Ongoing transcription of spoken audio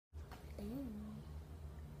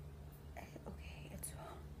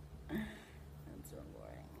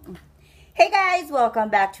guys, welcome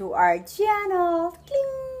back to our channel.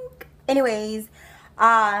 Clink. Anyways,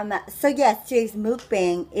 so yes, today's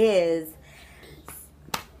mukbang is,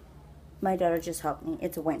 my daughter just helped me,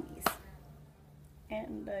 it's Wendy's.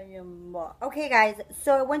 And I am, okay guys,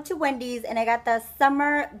 so I went to Wendy's and I got the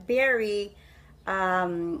summer berry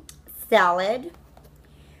salad.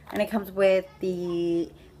 And it comes with the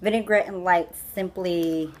vinaigrette and light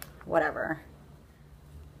simply whatever.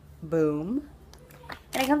 Boom.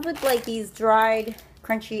 And it comes with like these dried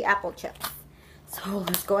crunchy apple chips. So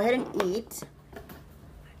let's go ahead and eat. Oh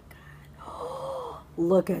my God.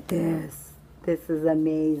 Look at this. This is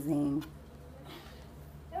amazing.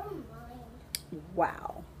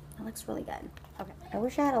 Wow. That looks really good. Okay. I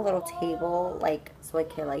wish I had a little table like so I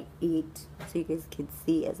could like eat. So you guys could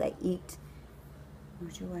see as I eat. Or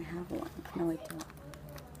do I have one? No, I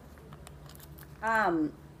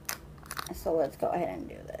don't. So let's go ahead and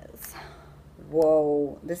do this.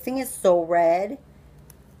 Whoa, this thing is so red.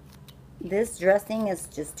 This dressing is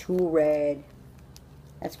just too red.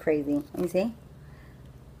 That's crazy. Let me see.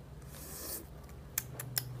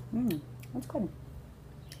 That's good.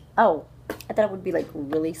 Oh, I thought it would be like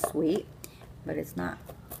really sweet, but it's not.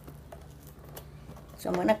 So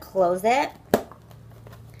I'm gonna close it.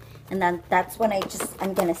 And then that's when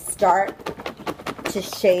I'm gonna start to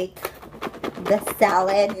shake the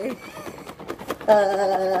salad.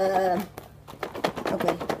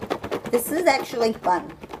 Okay, this is actually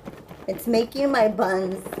fun. It's making my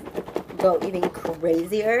buns go even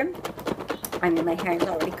crazier. I mean, my hair is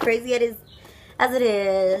already crazy as it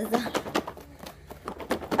is.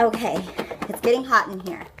 Okay, it's getting hot in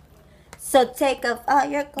here. So take off all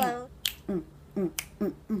your clothes.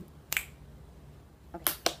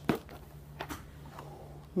 Okay.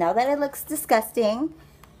 Now that it looks disgusting,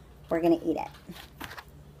 we're gonna eat it.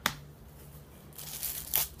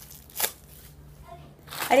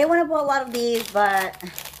 I didn't want to put a lot of these, but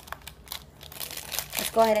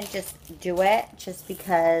let's go ahead and just do it just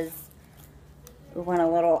because we want a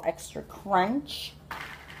little extra crunch.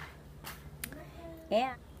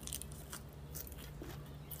 Yeah.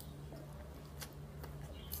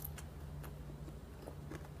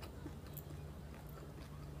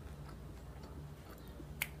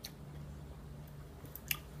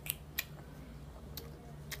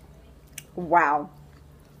 Wow.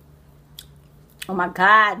 Oh my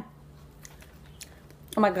God.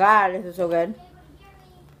 Oh my God, this is so good.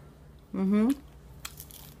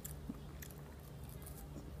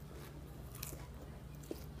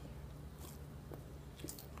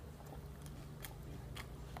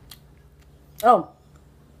 Oh.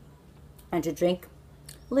 And to drink.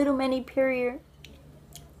 Little mini Perrier.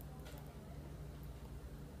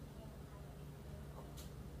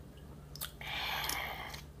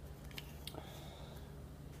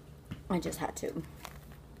 I just had to.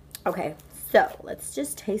 Okay, so let's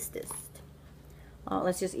just taste this.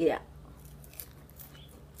 Let's just eat it.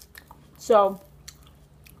 So,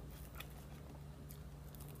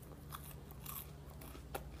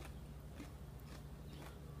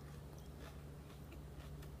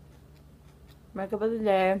 makeup of the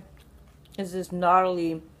day is this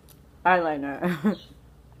gnarly eyeliner.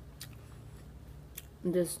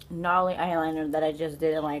 This gnarly eyeliner that I just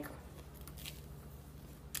did in like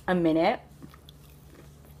a minute.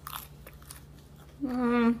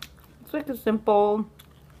 It's like a simple,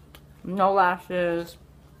 no lashes.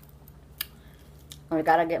 I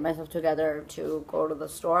gotta get myself together to go to the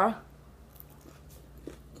store.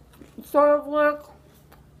 Sort of look.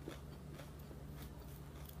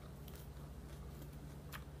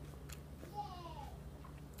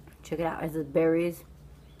 Check it out. Is it berries,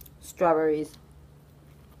 strawberries?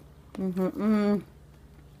 Oh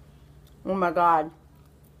my God.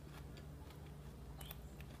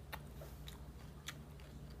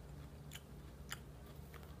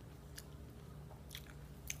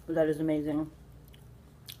 That is amazing.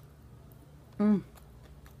 Go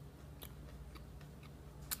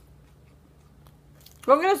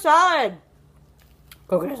get a salad.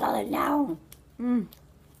 Go get a salad now.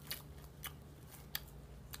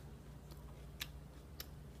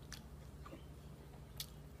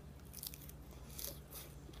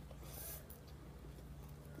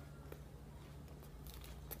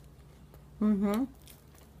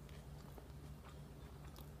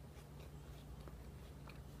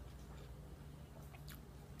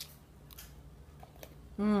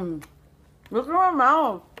 Look at my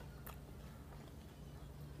mouth.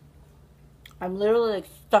 I'm literally like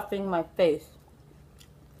stuffing my face.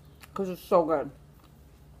 Because it's so good.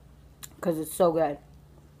 Because it's so good.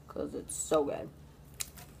 Because it's so good.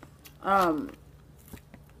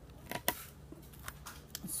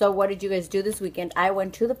 So what did you guys do this weekend? I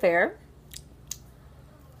went to the fair.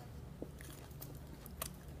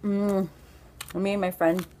 Me and my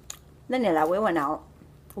friend Daniela, we went out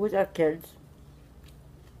with our kids.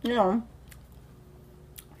 You know,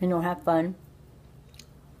 have fun.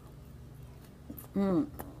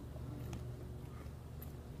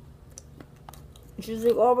 She's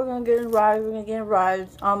like, oh, we're gonna get in rides, we're gonna get in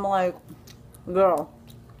rides. I'm like, girl,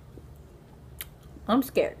 I'm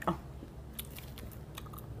scared. I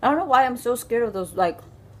don't know why I'm so scared of those, like,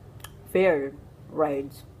 fair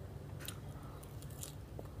rides.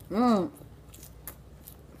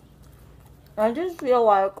 I just feel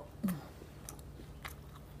like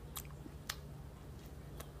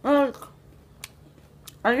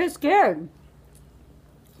I get scared.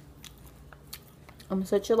 I'm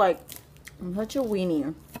such a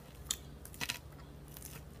weenie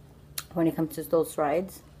when it comes to those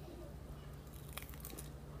rides.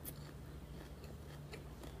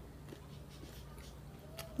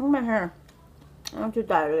 Look at my hair. I'm too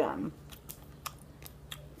tired again.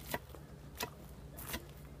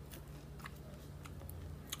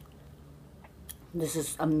 This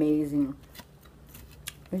is amazing.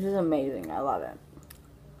 This is amazing. I love it.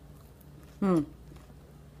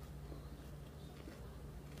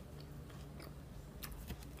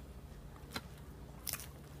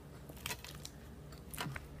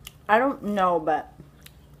 I don't know, but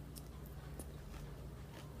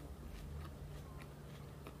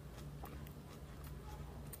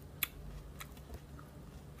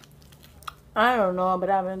I don't know, but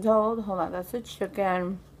I've been told. Hold on, that's a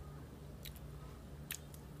chicken.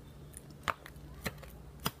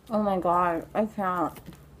 Oh my god, I can't.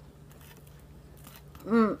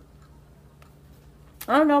 I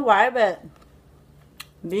don't know why, but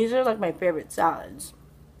these are like my favorite salads.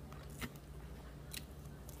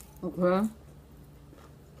 Okay.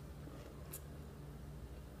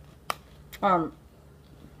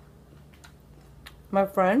 My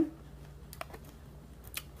friend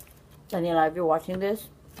Daniela, if you're watching this,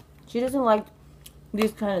 she doesn't like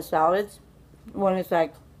these kind of salads when it's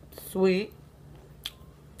like sweet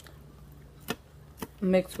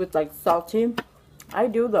mixed with like salty. I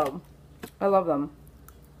do though. I love them.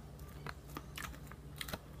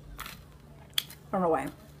 I don't know why.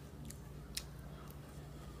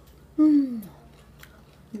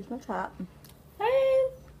 Here's my cat. Hey.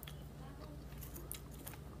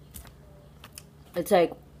 It's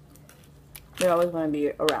like they always want to be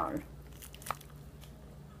around.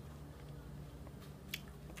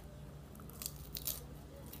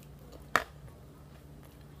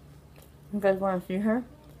 You guys want to see her?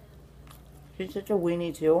 She's such a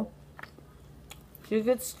weenie too. She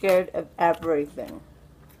gets scared of everything.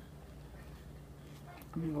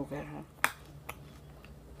 I'm gonna go get her.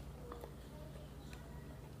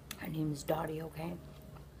 Her name is Dottie, okay?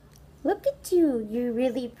 Look at you. You're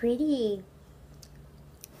really pretty.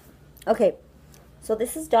 Okay, so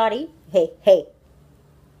this is Dottie. Hey, hey.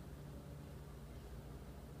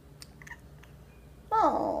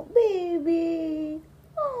 Oh, baby.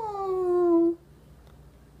 Oh.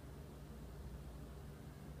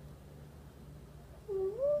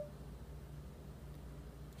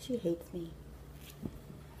 She hates me.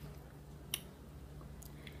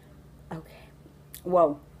 Okay.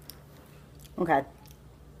 Whoa. Okay.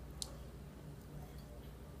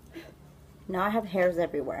 Now I have hairs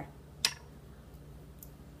everywhere.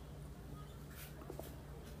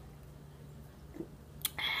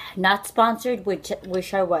 Not sponsored, which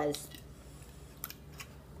wish I was.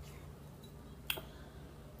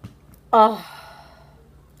 Oh,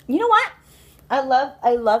 you know what? I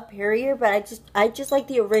love Perrier, but I just like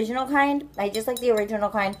the original kind. I just like the original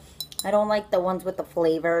kind. I don't like the ones with the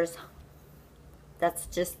flavors. That's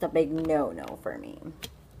just a big no-no for me.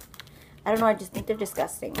 I don't know. I just think they're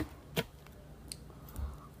disgusting.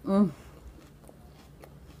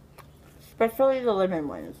 Especially the lemon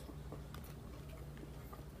ones.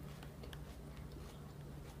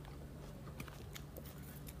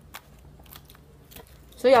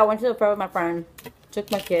 So yeah, I went to the fair with my friend.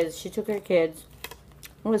 Took my kids. She took her kids.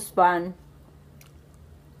 It was fun.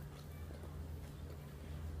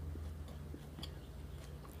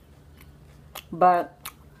 But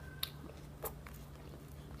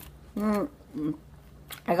I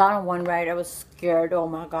got on one ride. I was scared. Oh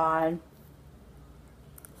my god.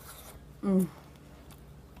 I'm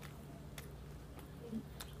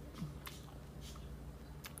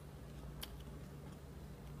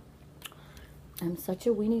such a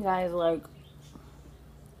weenie, guys. Like,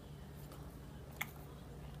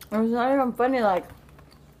 it was not even funny. Like,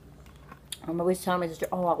 I'm always telling my sister,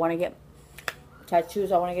 oh, I want to get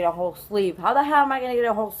tattoos. I want to get a whole sleeve. How the hell am I going to get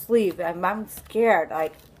a whole sleeve? I'm scared.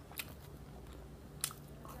 Like,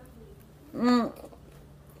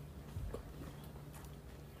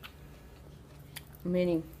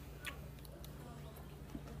 Meaning.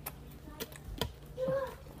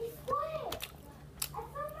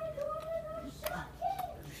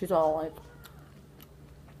 She's all like,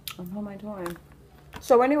 I'm on my time.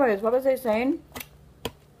 So anyways, what was I saying?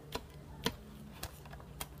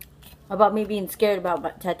 About me being scared about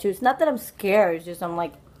my tattoos. Not that I'm scared, it's just I'm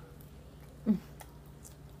like,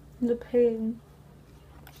 the pain.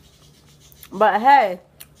 But hey,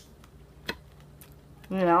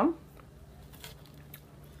 you know?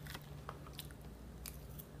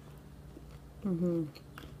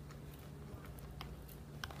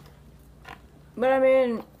 But I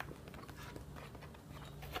mean,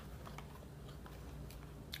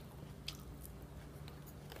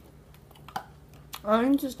 I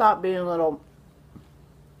need to stop being a little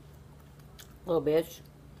bitch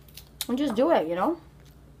and just do it, you know?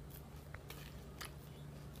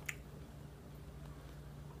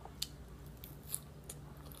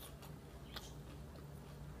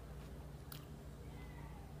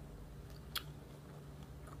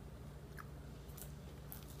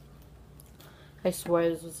 I swear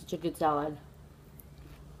this was such a good salad.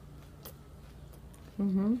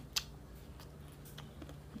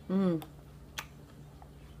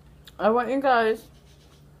 I want you guys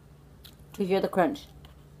to hear the crunch.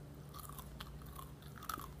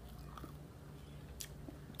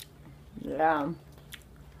 Yeah.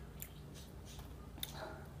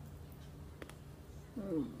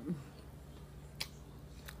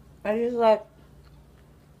 I just like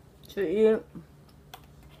to eat,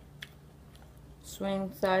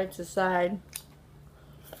 swing side to side.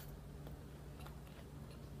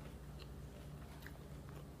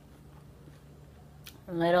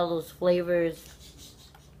 And let all those flavors.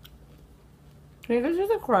 Can you guys hear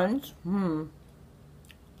the crunch? You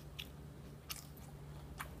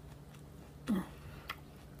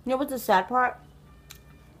know what's the sad part?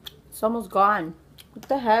 It's almost gone. What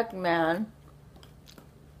the heck, man?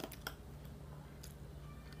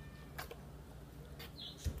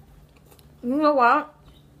 You know what?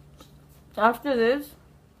 After this,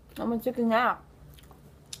 I'm gonna take a nap.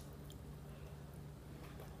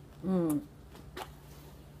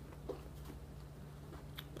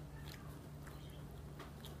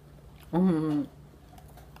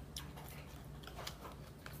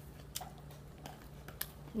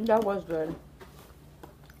 That was good.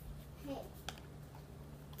 Hey,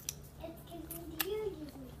 it's good you give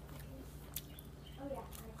me. Oh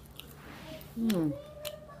yeah.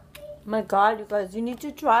 My God, you guys, you need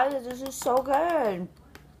to try this. This is so good.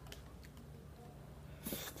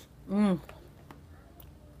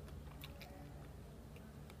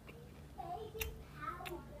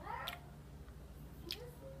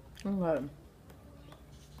 Okay.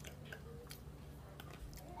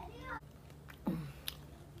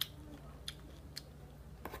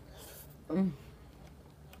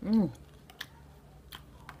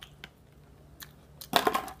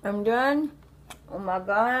 I'm done. Oh my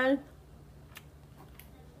God.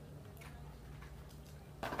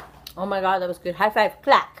 Oh my God, that was good. High five,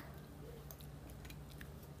 clap.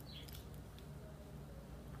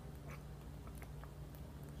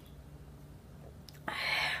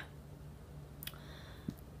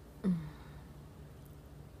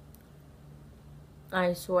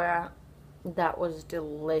 I swear, that was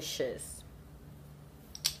delicious.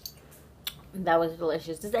 That was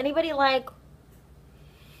delicious. Does anybody like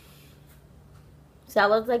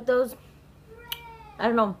salads like those? I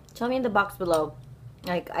don't know. Tell me in the box below.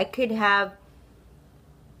 Like, I could have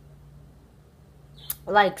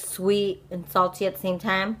like sweet and salty at the same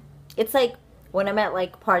time. It's like when I'm at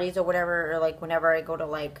like parties or whatever, or like whenever I go to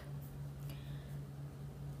like,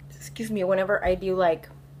 excuse me, whenever I do like,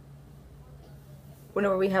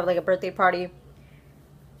 whenever we have like a birthday party,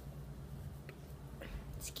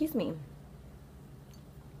 excuse me,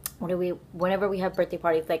 whenever we have birthday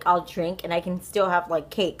parties, like I'll drink and I can still have like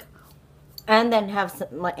cake and then have some,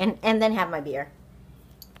 like, and then have my beer.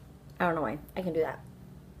 I don't know why I can do that.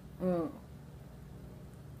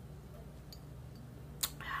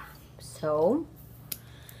 So,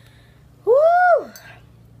 whoo,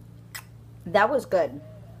 that was good.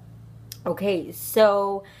 Okay,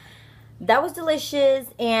 so that was delicious,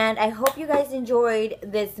 and I hope you guys enjoyed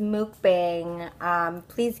this mukbang.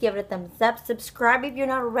 Please give it a thumbs up. Subscribe if you're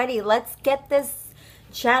not already. Let's get this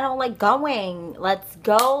channel like going. Let's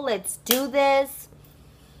go. Let's do this.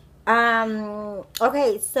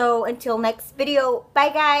 Okay, so until next video, bye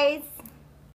guys.